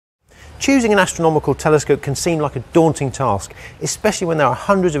Choosing an astronomical telescope can seem like a daunting task, especially when there are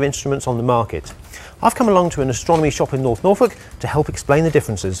hundreds of instruments on the market. I've come along to an astronomy shop in North Norfolk to help explain the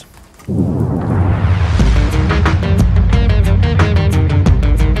differences.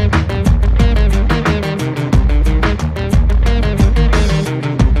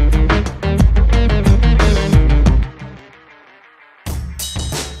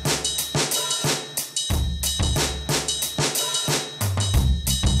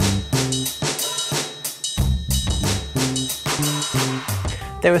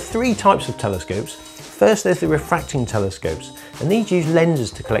 There are three types of telescopes. First, there's the refracting telescopes, and these use lenses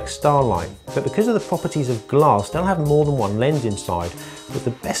to collect starlight, but because of the properties of glass, they'll have more than one lens inside, with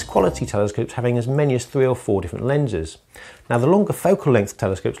the best quality telescopes having as many as 3 or 4 different lenses. Now, the longer focal length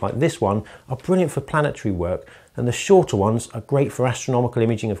telescopes like this one are brilliant for planetary work, and the shorter ones are great for astronomical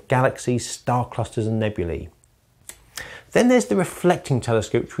imaging of galaxies, star clusters and nebulae. Then there's the reflecting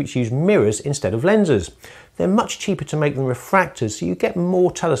telescopes, which use mirrors instead of lenses. They're much cheaper to make than refractors, so you get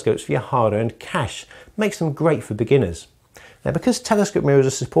more telescopes for your hard-earned cash. Makes them great for beginners. Now, because telescope mirrors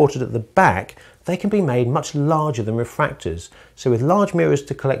are supported at the back, they can be made much larger than refractors. So with large mirrors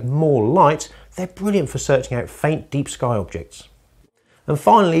to collect more light, they're brilliant for searching out faint deep sky objects. And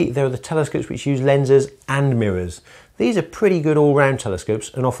finally, there are the telescopes which use lenses and mirrors. These are pretty good all-round telescopes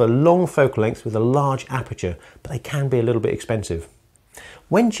and offer long focal lengths with a large aperture, but they can be a little bit expensive.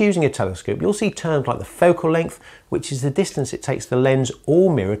 When choosing a telescope, you'll see terms like the focal length, which is the distance it takes the lens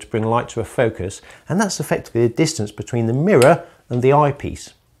or mirror to bring light to a focus, and that's effectively the distance between the mirror and the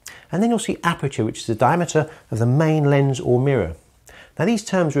eyepiece. And then you'll see aperture, which is the diameter of the main lens or mirror. Now, these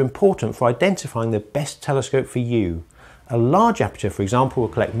terms are important for identifying the best telescope for you. A large aperture, for example, will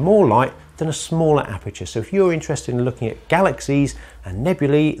collect more light than a smaller aperture. So if you're interested in looking at galaxies and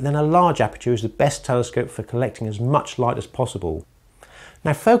nebulae, then a large aperture is the best telescope for collecting as much light as possible.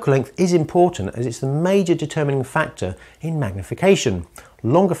 Now, focal length is important as it's the major determining factor in magnification.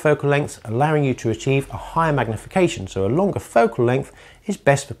 Longer focal lengths allowing you to achieve a higher magnification, so a longer focal length is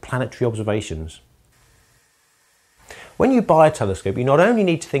best for planetary observations. When you buy a telescope, you not only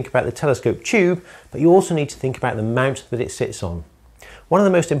need to think about the telescope tube, but you also need to think about the mount that it sits on. One of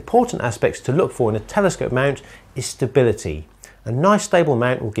the most important aspects to look for in a telescope mount is stability. A nice stable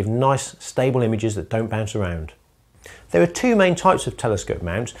mount will give nice stable images that don't bounce around. There are two main types of telescope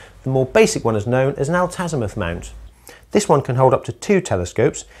mounts. The more basic one is known as an altazimuth mount. This one can hold up to 2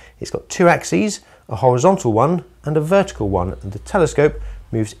 telescopes. It's got 2 axes, a horizontal one and a vertical one, and the telescope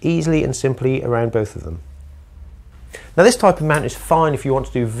moves easily and simply around both of them. Now, this type of mount is fine if you want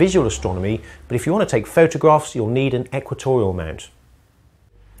to do visual astronomy, but if you want to take photographs, you'll need an equatorial mount.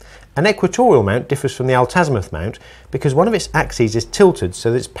 An equatorial mount differs from the altazimuth mount because one of its axes is tilted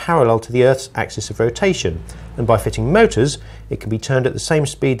so that it's parallel to the Earth's axis of rotation, and by fitting motors it can be turned at the same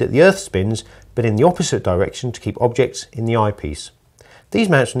speed that the Earth spins but in the opposite direction to keep objects in the eyepiece. These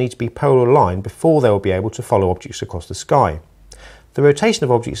mounts will need to be polar aligned before they will be able to follow objects across the sky. The rotation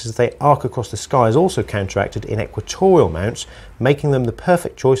of objects as they arc across the sky is also counteracted in equatorial mounts, making them the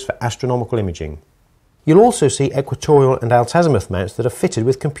perfect choice for astronomical imaging. You'll also see equatorial and altazimuth mounts that are fitted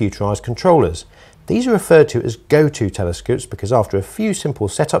with computerized controllers. These are referred to as go-to telescopes because after a few simple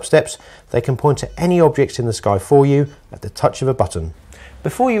setup steps, they can point to any objects in the sky for you at the touch of a button.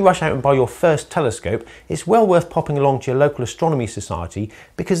 Before you rush out and buy your first telescope, it's well worth popping along to your local astronomy society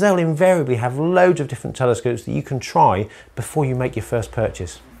because they'll invariably have loads of different telescopes that you can try before you make your first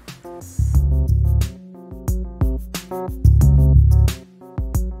purchase.